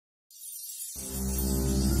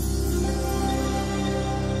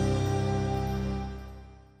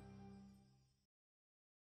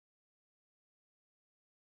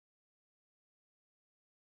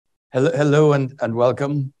Hello and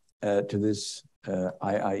welcome to this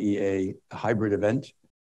IIEA hybrid event.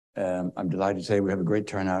 I'm delighted to say we have a great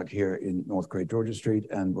turnout here in North Great George's Street,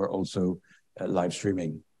 and we're also live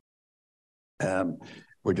streaming.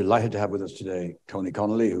 We're delighted to have with us today Tony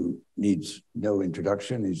Connelly, who needs no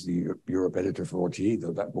introduction. He's the Europe editor for RTE,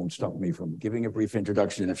 though that won't stop me from giving a brief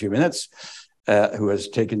introduction in a few minutes, who has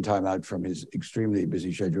taken time out from his extremely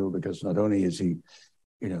busy schedule, because not only is he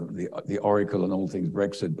the oracle on all things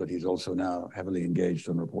Brexit, but he's also now heavily engaged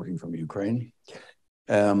on reporting from Ukraine.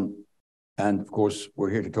 And of course,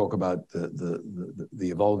 we're here to talk about the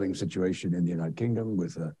evolving situation in the United Kingdom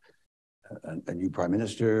with a new prime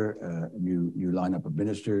minister, a new lineup of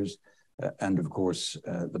ministers, and of course,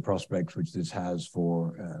 the prospects which this has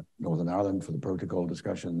for Northern Ireland, for the protocol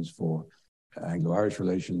discussions, for Anglo-Irish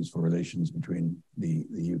relations, for relations between the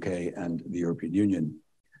UK and the European Union.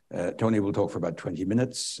 Tony will talk for about 20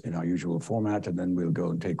 minutes in our usual format, and then we'll go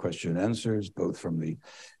and take question and answers, both from the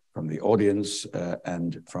audience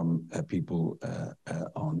and from people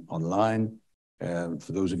online.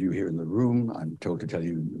 For those of you here in the room, I'm told to tell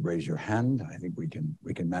you, raise your hand. I think we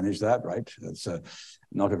can manage that, right? That's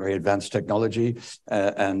not a very advanced technology.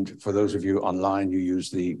 And for those of you online, you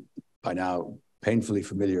use the, by now, painfully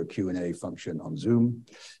familiar Q&A function on Zoom,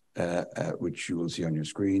 which you will see on your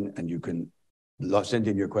screen, and you can send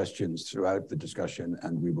in your questions throughout the discussion,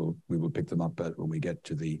 and we will pick them up when we get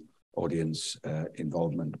to the audience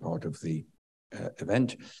involvement part of the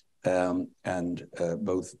event. And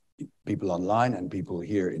both people online and people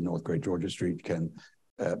here in North Great George's Street can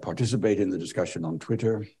participate in the discussion on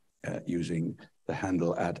Twitter using the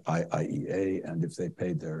handle at IIEA, and if they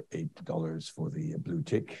paid their $8 for the blue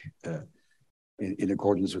tick in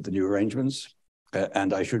accordance with the new arrangements.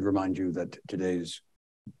 And I should remind you that today's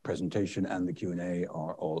presentation and the Q&A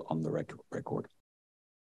are all on the record.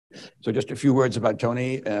 So just a few words about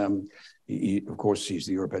Tony. Of course, he's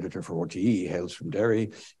the Europe editor for RTE. He hails from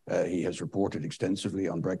Derry. He has reported extensively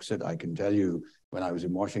on Brexit. I can tell you, when I was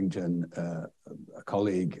in Washington, a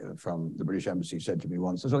colleague from the British Embassy said to me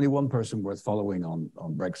once, there's only one person worth following on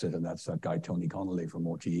Brexit, and that's that guy Tony Connelly from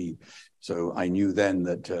RTE. So I knew then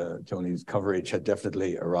that Tony's coverage had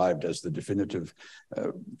definitely arrived as the definitive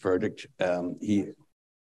verdict.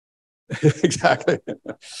 Exactly.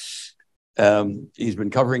 He's been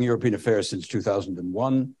covering European affairs since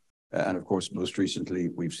 2001. And of course, most recently,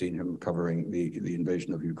 we've seen him covering the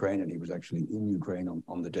invasion of Ukraine, and he was actually in Ukraine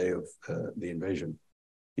on the day of the invasion.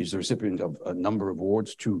 He's the recipient of a number of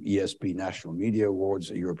awards, 2 ESB National Media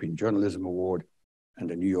Awards, a European Journalism Award,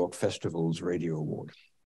 and a New York Festivals Radio Award.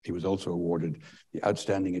 He was also awarded the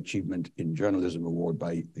Outstanding Achievement in Journalism Award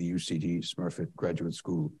by the UCD Smurfit Graduate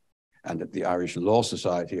School, and the Irish Law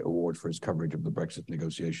Society Award for his coverage of the Brexit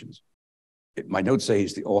negotiations. My notes say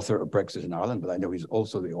he's the author of Brexit and Ireland, but I know he's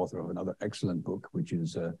also the author of another excellent book, which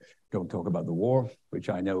is Don't Talk About the War, which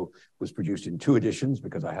I know was produced in 2 editions,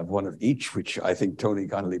 because I have one of each, which I think Tony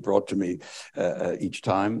Connelly brought to me each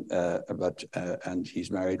time. And he's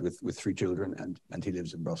married with 3 children, and he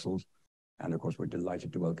lives in Brussels. And of course, we're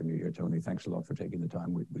delighted to welcome you here, Tony. Thanks a lot for taking the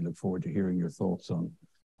time. We look forward to hearing your thoughts on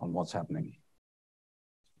what's happening.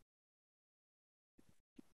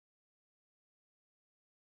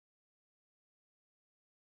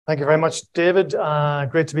 Thank you very much, David.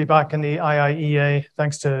 Great to be back in the IIEA.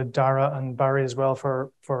 Thanks to Dara and Barry as well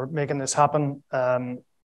for making this happen. The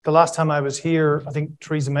last time I was here, I think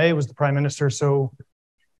Theresa May was the Prime Minister. So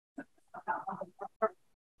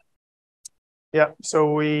yeah,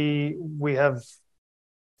 so we have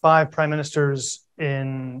 5 Prime Ministers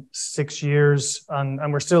in 6 years,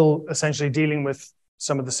 and we're still essentially dealing with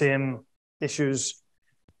some of the same issues.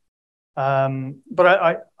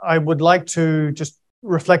 But I would like to just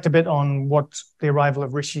reflect a bit on what the arrival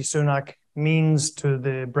of Rishi Sunak means to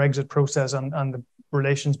the Brexit process and the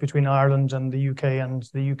relations between Ireland and the UK and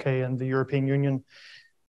the European Union,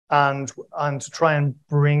 and to try and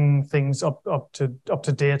bring things up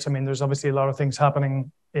to date. I mean, there's obviously a lot of things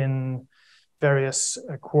happening in various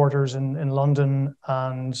quarters in London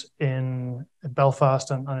and in Belfast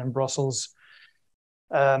and in Brussels.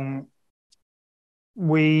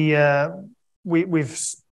 We've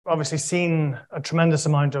obviously seen a tremendous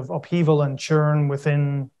amount of upheaval and churn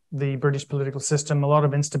within the British political system, a lot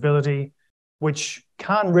of instability, which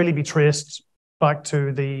can really be traced back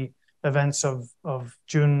to the events of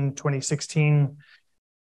June 2016.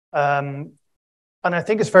 And I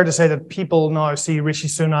think it's fair to say that people now see Rishi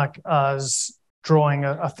Sunak as drawing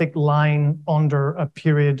a thick line under a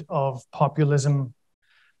period of populism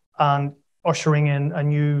and ushering in a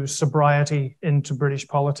new sobriety into British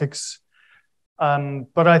politics.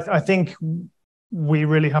 But I think we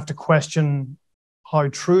really have to question how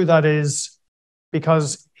true that is,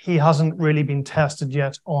 because he hasn't really been tested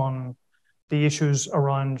yet on the issues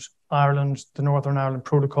around Ireland, the Northern Ireland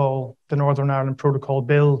Protocol, the Northern Ireland Protocol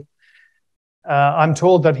Bill. I'm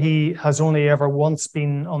told that he has only ever once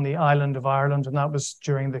been on the island of Ireland, and that was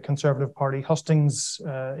during the Conservative Party hustings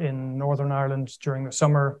in Northern Ireland during the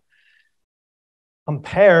summer,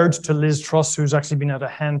 compared to Liz Truss, who's actually been at a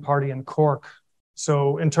hen party in Cork.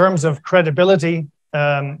 So in terms of credibility,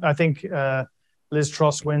 I think Liz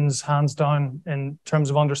Truss wins hands down in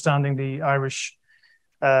terms of understanding the Irish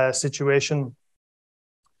situation.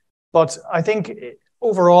 But I think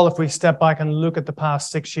overall, if we step back and look at the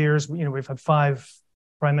past 6 years, we've had 5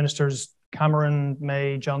 prime ministers: Cameron,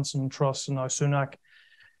 May, Johnson, Truss, and now Sunak.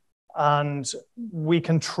 And we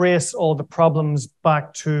can trace all the problems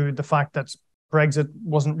back to the fact that Brexit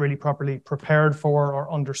wasn't really properly prepared for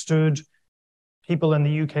or understood. People in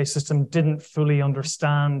the UK system didn't fully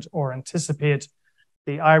understand or anticipate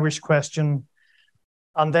the Irish question.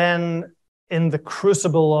 And then in the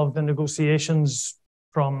crucible of the negotiations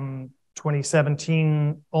from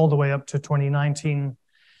 2017 all the way up to 2019,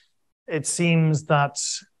 it seems that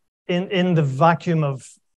in the vacuum of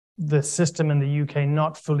the system in the UK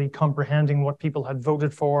not fully comprehending what people had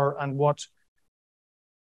voted for and what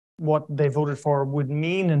they voted for would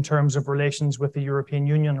mean in terms of relations with the European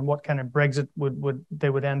Union and what kind of Brexit they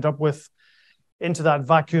would end up with, into that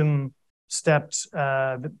vacuum stepped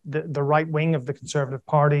the right wing of the Conservative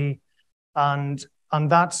Party, and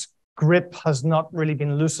that grip has not really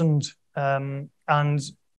been loosened, and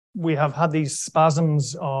we have had these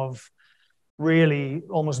spasms of really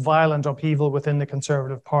almost violent upheaval within the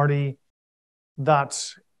Conservative Party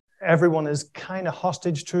that everyone is kind of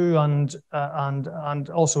hostage to and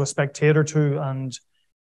also a spectator to. And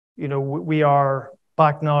we are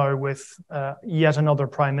back now with yet another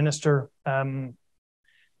prime minister.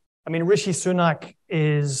 Rishi Sunak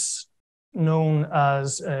is known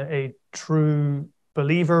as a true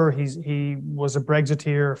believer. He was a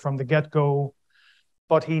Brexiteer from the get-go,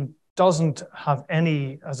 but he doesn't have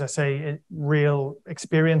any, as I say, real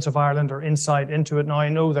experience of Ireland or insight into it. Now, I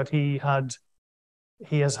know that he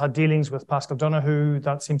has had dealings with Pascal Donoghue.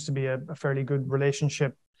 That seems to be a fairly good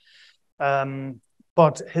relationship.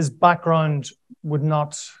 But his background would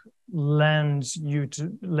not lend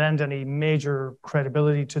any major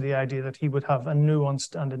credibility to the idea that he would have a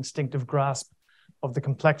nuanced and instinctive grasp of the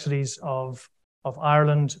complexities of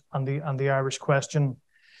Ireland and the Irish question.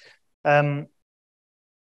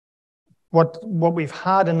 What we've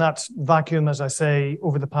had in that vacuum, as I say,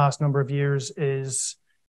 over the past number of years is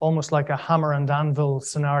almost like a hammer and anvil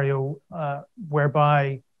scenario,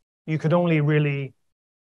 whereby you could only really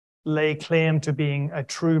lay claim to being a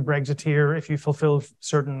true Brexiteer if you fulfilled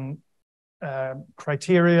certain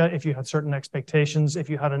criteria, if you had certain expectations, if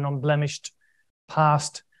you had an unblemished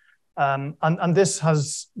past. And this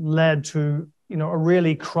has led to a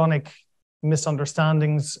really chronic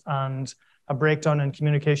misunderstandings and a breakdown in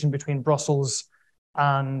communication between Brussels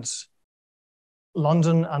and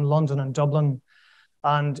London and Dublin.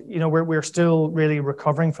 And we're still really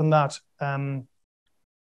recovering from that.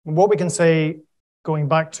 What we can say, going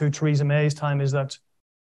back to Theresa May's time, is that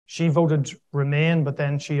she voted Remain, but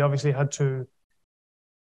then she obviously had to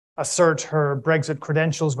assert her Brexit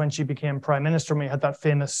credentials when she became Prime Minister. And we had that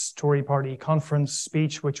famous Tory party conference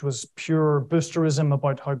speech, which was pure boosterism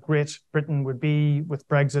about how great Britain would be with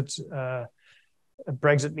Brexit.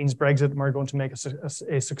 Brexit means Brexit, and we're going to make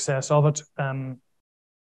a success of it.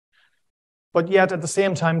 But yet, at the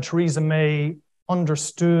same time, Theresa May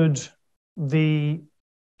understood the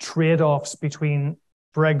trade-offs between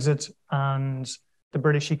Brexit and the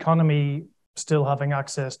British economy still having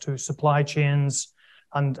access to supply chains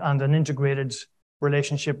and an integrated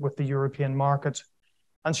relationship with the European market.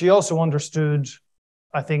 And she also understood,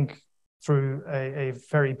 I think, through a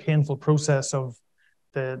very painful process of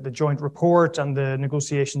the joint report and the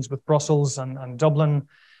negotiations with Brussels and Dublin,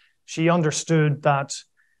 she understood that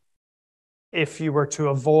if you were to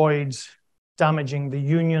avoid damaging the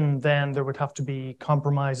union, then there would have to be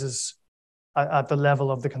compromises at the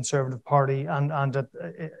level of the Conservative Party and at,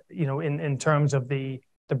 in terms of the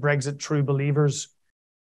Brexit true believers.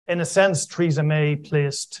 In a sense, Theresa May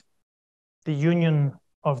placed the union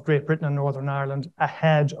of Great Britain and Northern Ireland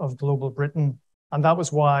ahead of global Britain. And that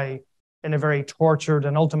was why, in a very tortured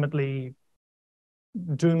and ultimately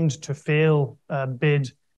doomed to fail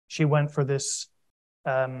bid, she went for this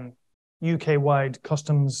UK-wide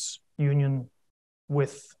customs union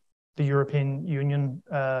with the European Union.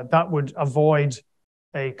 That would avoid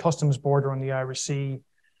a customs border on the Irish Sea.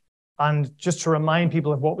 And just to remind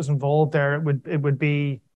people of what was involved there, it would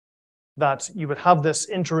be that you would have this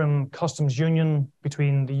interim customs union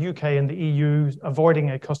between the UK and the EU,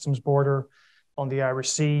 avoiding a customs border on the Irish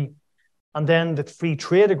Sea. And then the free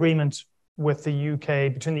trade agreement with the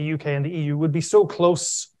UK, between the UK and the EU, would be so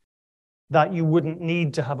close that you wouldn't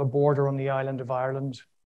need to have a border on the island of Ireland.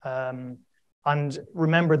 And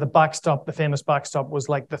remember, the backstop, the famous backstop, was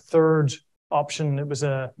like the third option. It was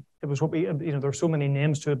what we, there were so many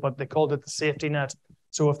names to it, but they called it the safety net.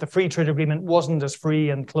 So if the free trade agreement wasn't as free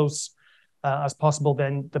and close as possible,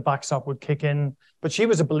 then the backstop would kick in. But she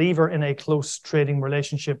was a believer in a close trading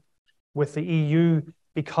relationship with the EU,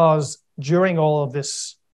 because during all of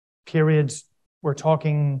this period, we're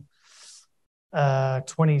talking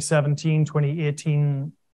 2017,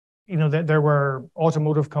 2018, there were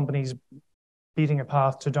automotive companies beating a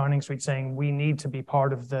path to Downing Street saying we need to be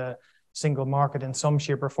part of the single market in some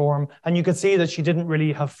shape or form. And you could see that she didn't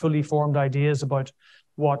really have fully formed ideas about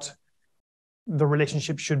what the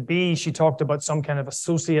relationship should be. She talked about some kind of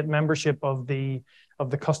associate membership of the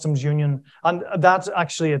customs union. And that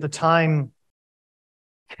actually at the time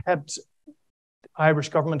kept Irish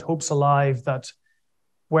government hopes alive that,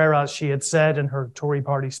 whereas she had said in her Tory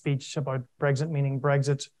party speech about Brexit meaning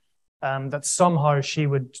Brexit, that somehow she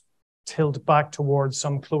would tilt back towards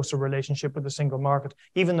some closer relationship with the single market,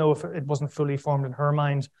 even though if it wasn't fully formed in her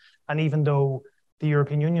mind, and even though the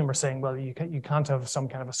European Union were saying, well, you can't have some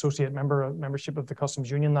kind of associate membership of the customs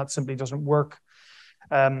union, that simply doesn't work.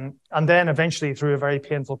 And then eventually, through a very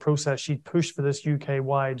painful process, she pushed for this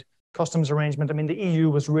UK-wide customs arrangement. I mean, the EU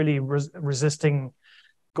was really resisting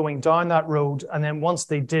going down that road, and then once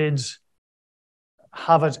they did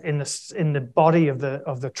have it in the body of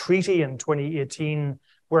the treaty in 2018,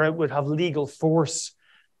 where it would have legal force,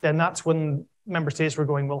 then that's when member states were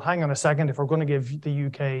going, well, hang on a second, if we're going to give the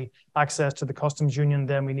UK access to the customs union,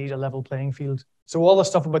 then we need a level playing field. So all the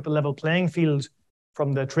stuff about the level playing field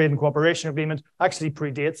from the trade and cooperation agreement actually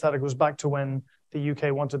predates that. It goes back to when the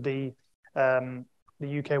UK wanted the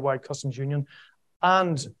UK-wide customs union.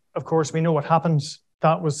 And of course, we know what happened.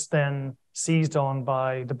 That was then seized on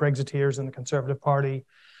by the Brexiteers and the Conservative Party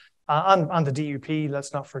and the DUP,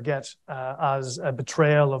 let's not forget, as a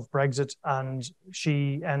betrayal of Brexit. And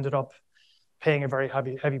she ended up paying a very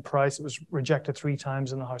heavy price. It was rejected 3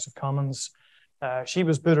 times in the House of Commons. She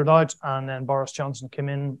was booted out, and then Boris Johnson came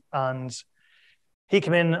in, and he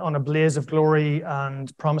came in on a blaze of glory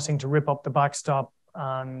and promising to rip up the backstop.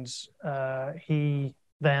 And he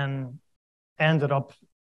then ended up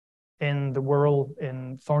in the Whirl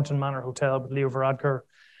in Thornton Manor Hotel with Leo Varadkar,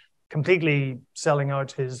 completely selling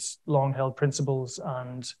out his long-held principles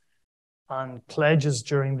and pledges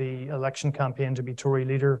during the election campaign to be Tory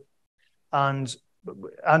leader. And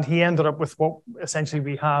he ended up with what essentially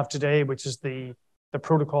we have today, which is the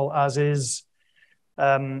protocol as is.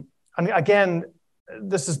 And again,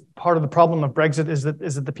 this is part of the problem of Brexit, is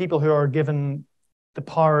that the people who are given the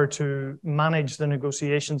power to manage the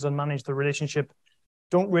negotiations and manage the relationship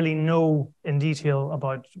don't really know in detail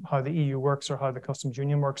about how the EU works or how the customs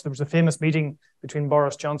union works. There was a famous meeting between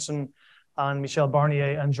Boris Johnson and Michel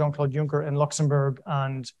Barnier and Jean-Claude Juncker in Luxembourg,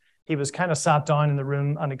 and he was kind of sat down in the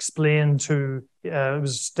room and explained to, it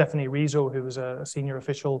was Stephanie Rizzo, who was a senior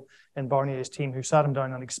official in Barnier's team, who sat him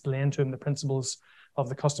down and explained to him the principles of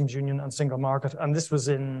the customs union and single market. And this was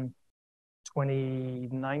in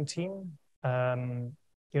 2019.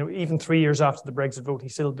 Even 3 years after the Brexit vote, he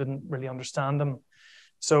still didn't really understand them.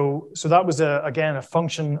 So that was again a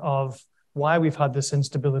function of why we've had this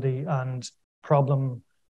instability and problems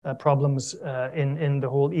in the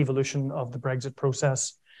whole evolution of the Brexit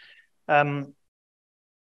process.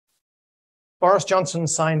 Boris Johnson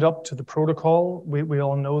signed up to the protocol. We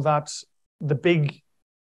all know that. The big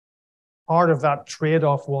part of that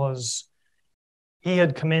trade-off was he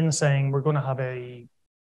had come in saying we're going to have a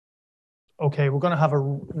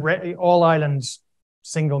all island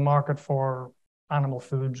single market for animal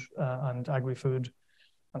food and agri-food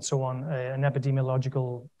and so on, an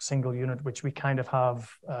epidemiological single unit, which we kind of have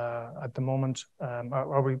at the moment,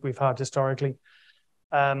 or we've had historically.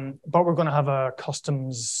 But we're going to have a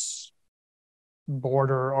customs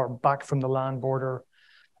border, or back from the land border,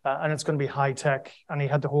 and it's going to be high tech. And he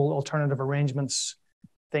had the whole alternative arrangements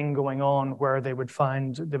thing going on, where they would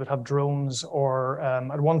have drones, or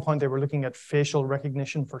at one point they were looking at facial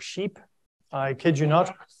recognition for sheep. I kid you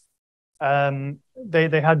not.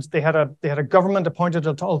 They had a government appointed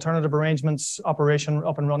alternative arrangements operation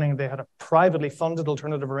up and running. They had a privately funded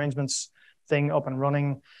alternative arrangements thing up and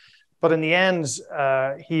running. But in the end,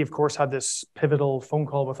 he of course had this pivotal phone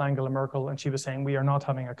call with Angela Merkel, and she was saying, we are not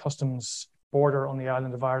having a customs border on the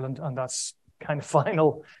island of Ireland, and that's kind of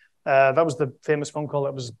final. That was the famous phone call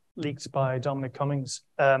that was leaked by Dominic Cummings.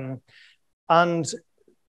 And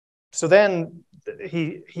so then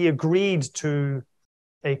he agreed to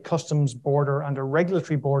a customs border and a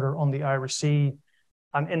regulatory border on the Irish Sea.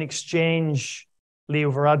 And in exchange,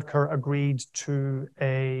 Leo Varadkar agreed to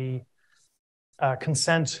a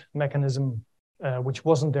consent mechanism, which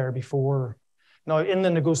wasn't there before. Now, in the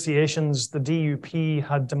negotiations, the DUP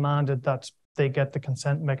had demanded that they get the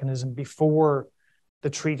consent mechanism before the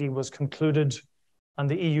treaty was concluded, and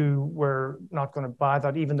the EU were not going to buy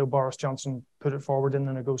that, even though Boris Johnson put it forward in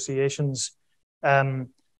the negotiations.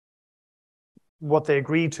 What they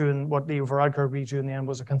agreed to and what Leo Varadkar agreed to in the end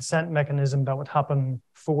was a consent mechanism that would happen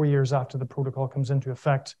 4 years after the protocol comes into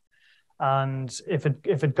effect. And if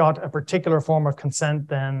it got a particular form of consent,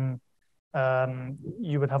 then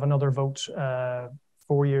you would have another vote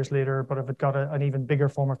 4 years later. But if it got an even bigger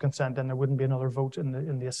form of consent, then there wouldn't be another vote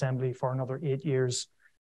in the Assembly for another 8 years.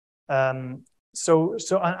 And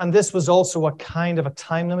this was also a kind of a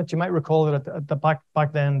time limit. You might recall that at the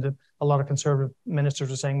back then, a lot of Conservative ministers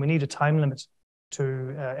were saying we need a time limit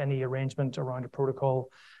to any arrangement around a protocol.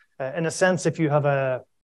 In a sense, if you have a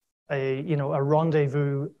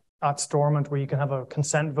rendezvous at Stormont where you can have a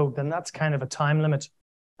consent vote, then that's kind of a time limit,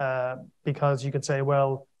 because you could say,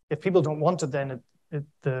 well, if people don't want it, then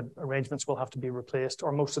the arrangements will have to be replaced,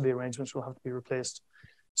 or most of the arrangements will have to be replaced.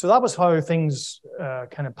 So that was how things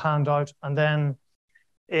kind of panned out. And then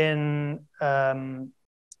in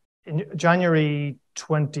January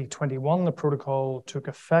 2021, the protocol took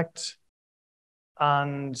effect.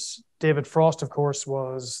 And David Frost, of course,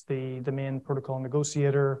 was the main protocol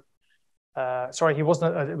negotiator. Sorry, he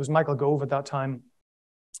wasn't. It was Michael Gove at that time.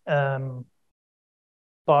 But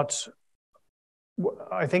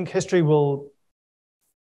I think history will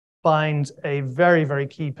find a very, very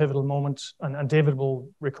key pivotal moment, and David will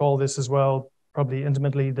recall this as well, probably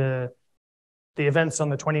intimately, the events on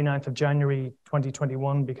the 29th of January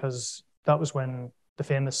 2021, because that was when the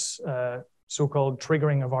famous so-called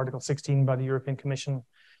triggering of Article 16 by the European Commission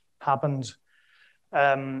happened.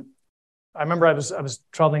 I remember I was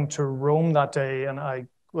traveling to Rome that day, and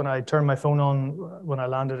when I turned my phone on, when I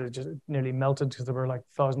landed, it just nearly melted because there were like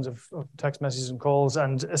thousands of text messages and calls.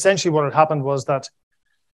 And essentially what had happened was that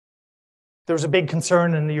there was a big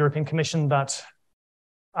concern in the European Commission that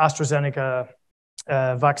AstraZeneca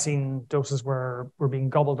vaccine doses were being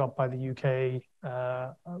gobbled up by the UK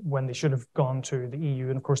when they should have gone to the EU.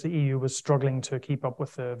 And of course, the EU was struggling to keep up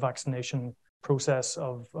with the vaccination process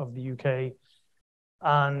of the UK.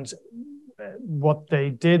 And what they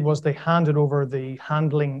did was they handed over the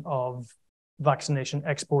handling of vaccination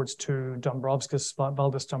exports to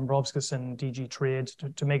Valdis Dombrovskis in DG Trade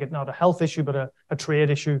to make it not a health issue, but a trade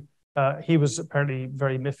issue. He was apparently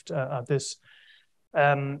very miffed at this.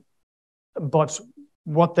 But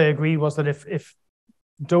what they agreed was that if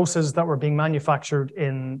doses that were being manufactured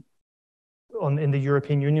in the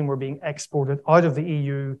European Union were being exported out of the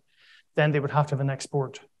EU, then they would have to have an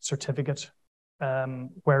export certificate.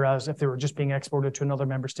 Whereas if they were just being exported to another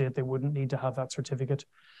member state, they wouldn't need to have that certificate.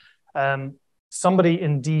 Somebody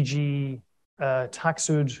in DG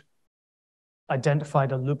Taxud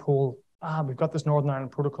identified a loophole. We've got this Northern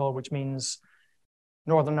Ireland Protocol, which means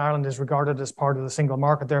Northern Ireland is regarded as part of the single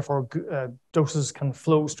market. Therefore, doses can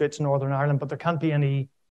flow straight to Northern Ireland, but there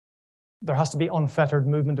has to be unfettered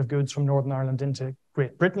movement of goods from Northern Ireland into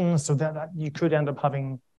Great Britain, so that you could end up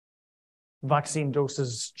having vaccine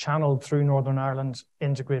doses channeled through Northern Ireland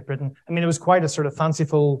into Great Britain. I mean, it was quite a sort of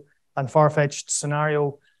fanciful and far-fetched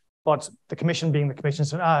scenario, but the Commission, being the Commission,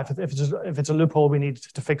 said, if it's a loophole, we need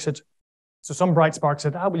to fix it. So some bright spark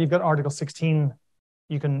said, well, you've got Article 16.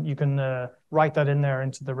 You can write that in there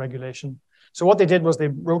into the regulation. So what they did was they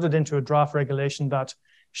wrote it into a draft regulation that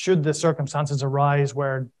should the circumstances arise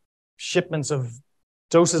where shipments of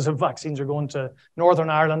doses of vaccines are going to Northern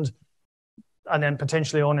Ireland and then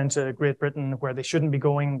potentially on into Great Britain where they shouldn't be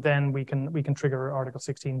going, then we can trigger Article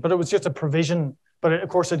 16. But it was just a provision. But of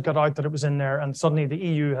course, it got out that it was in there, and suddenly the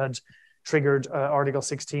EU had triggered Article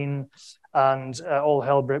 16, and all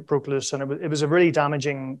hell broke loose. And it was a really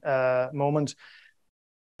damaging moment.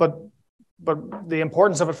 But the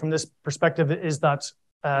importance of it from this perspective is that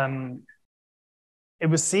it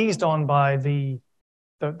was seized on by the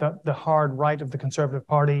hard right of the Conservative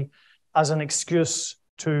Party as an excuse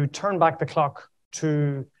to turn back the clock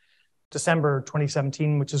to December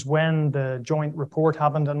 2017, which is when the joint report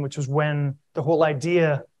happened, and which was when the whole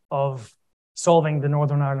idea of solving the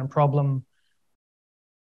Northern Ireland problem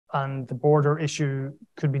and the border issue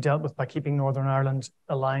could be dealt with by keeping Northern Ireland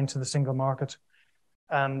aligned to the single market.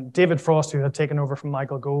 David Frost, who had taken over from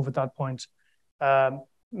Michael Gove at that point,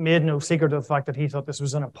 made no secret of the fact that he thought this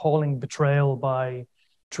was an appalling betrayal by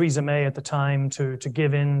Theresa May at the time to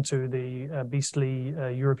give in to the beastly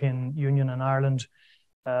European Union and Ireland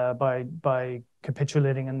by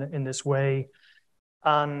capitulating in this way.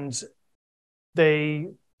 And they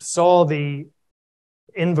saw the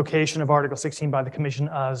invocation of Article 16 by the Commission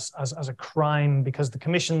as a crime, because the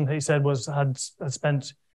Commission, he said, had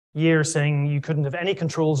spent years saying you couldn't have any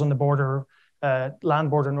controls on the border, land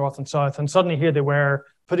border north and south, and suddenly here they were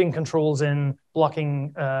putting controls in,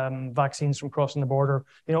 blocking vaccines from crossing the border,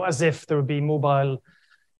 as if there would be mobile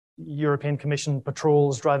European Commission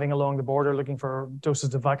patrols driving along the border looking for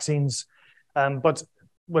doses of vaccines. But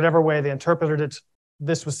whatever way they interpreted it,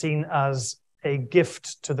 this was seen as a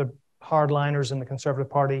gift to the hardliners in the Conservative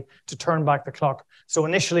Party to turn back the clock. So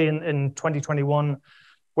initially in 2021,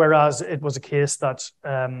 whereas it was a case that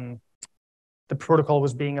the protocol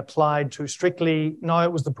was being applied too strictly, now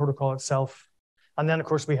it was the protocol itself. And then, of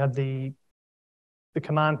course, we had the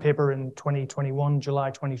command paper in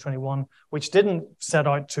July 2021, which didn't set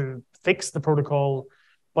out to fix the protocol,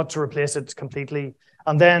 but to replace it completely.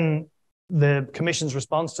 And then the Commission's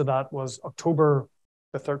response to that was October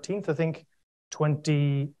the 13th, I think,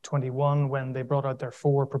 2021, when they brought out their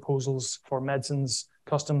 4 proposals for medicines,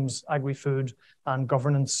 customs, agri-food, and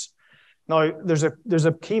governance. Now, there's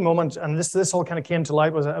a key moment, and this all kind of came to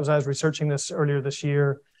light as I was researching this earlier this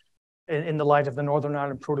year in the light of the Northern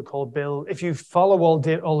Ireland Protocol Bill. If you follow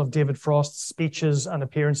all of David Frost's speeches and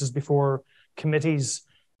appearances before committees,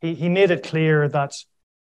 he made it clear that,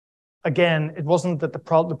 again, it wasn't that the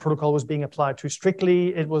protocol was being applied too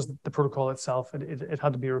strictly, it was the protocol itself. It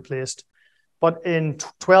had to be replaced. But in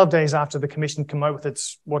 12 days after the Commission came out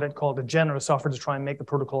with what it called a generous offer to try and make the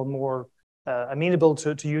protocol more amenable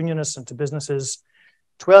to unionists and to businesses,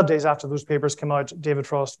 12 days after those papers came out, David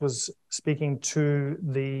Frost was speaking to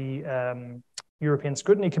the European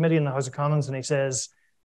Scrutiny Committee in the House of Commons, and he says,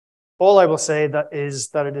 "All I will say is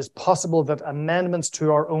that it is possible that amendments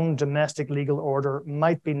to our own domestic legal order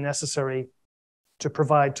might be necessary to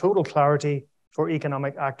provide total clarity for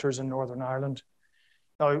economic actors in Northern Ireland."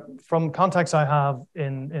 Now, from contacts I have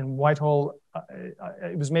in Whitehall,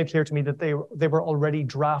 it was made clear to me that they were already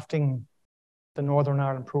drafting the Northern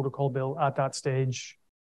Ireland Protocol Bill at that stage.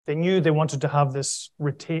 They knew they wanted to have this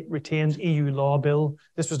retained EU law bill.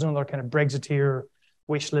 This was another kind of Brexiteer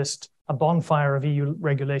wish list, a bonfire of EU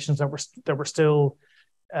regulations that were still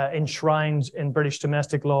enshrined in British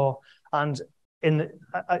domestic law. And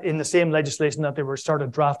in the same legislation that they were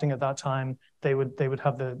started drafting at that time, they would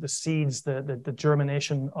have the seeds, the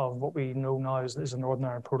germination of what we know now is a Northern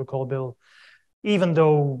Ireland Protocol Bill. Even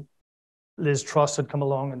though Liz Truss had come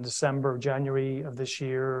along in January of this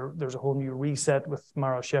year, there was a whole new reset with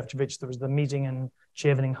Maros Šefčovič. There was the meeting in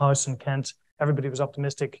Chevening House in Kent. Everybody was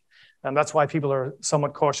optimistic. And that's why people are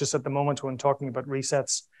somewhat cautious at the moment when talking about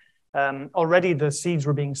resets. Already the seeds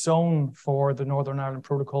were being sown for the Northern Ireland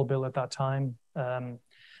Protocol Bill at that time. And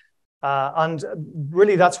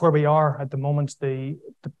really that's where we are at the moment. The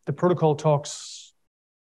protocol talks,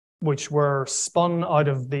 which were spun out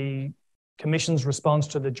of the Commission's response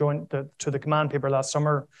to the command paper last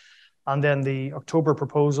summer, and then the October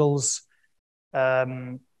proposals,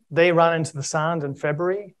 they ran into the sand in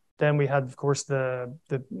February. Then we had, of course, the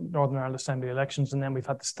Northern Ireland Assembly elections, and then we've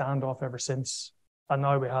had the standoff ever since. And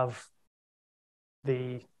now we have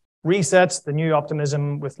the resets, the new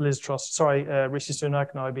optimism with Rishi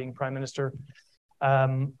Sunak now being Prime Minister.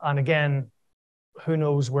 And again, who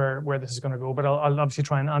knows where this is going to go, but I'll obviously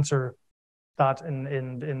try and answer that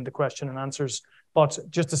in the question and answers. But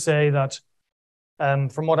just to say that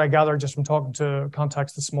from what I gathered just from talking to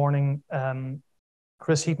contacts this morning,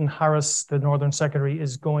 Chris Heaton-Harris, the Northern Secretary,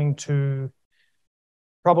 is going to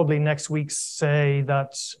probably next week say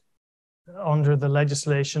that under the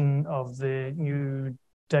legislation of the new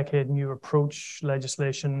decade, new approach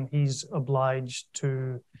legislation, he's obliged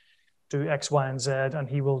to do X, Y, and Z, and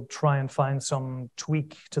he will try and find some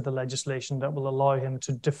tweak to the legislation that will allow him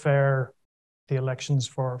to defer the elections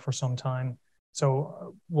for some time.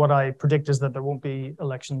 So what I predict is that there won't be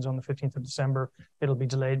elections on the 15th of December. It'll be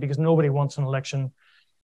delayed because nobody wants an election.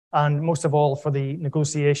 And most of all, for the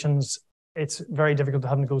negotiations, it's very difficult to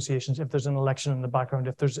have negotiations if there's an election in the background.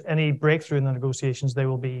 If there's any breakthrough in the negotiations, they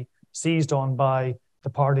will be seized on by the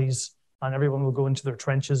parties and everyone will go into their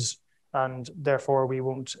trenches, and therefore we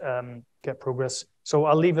won't get progress. So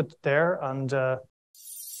I'll leave it there and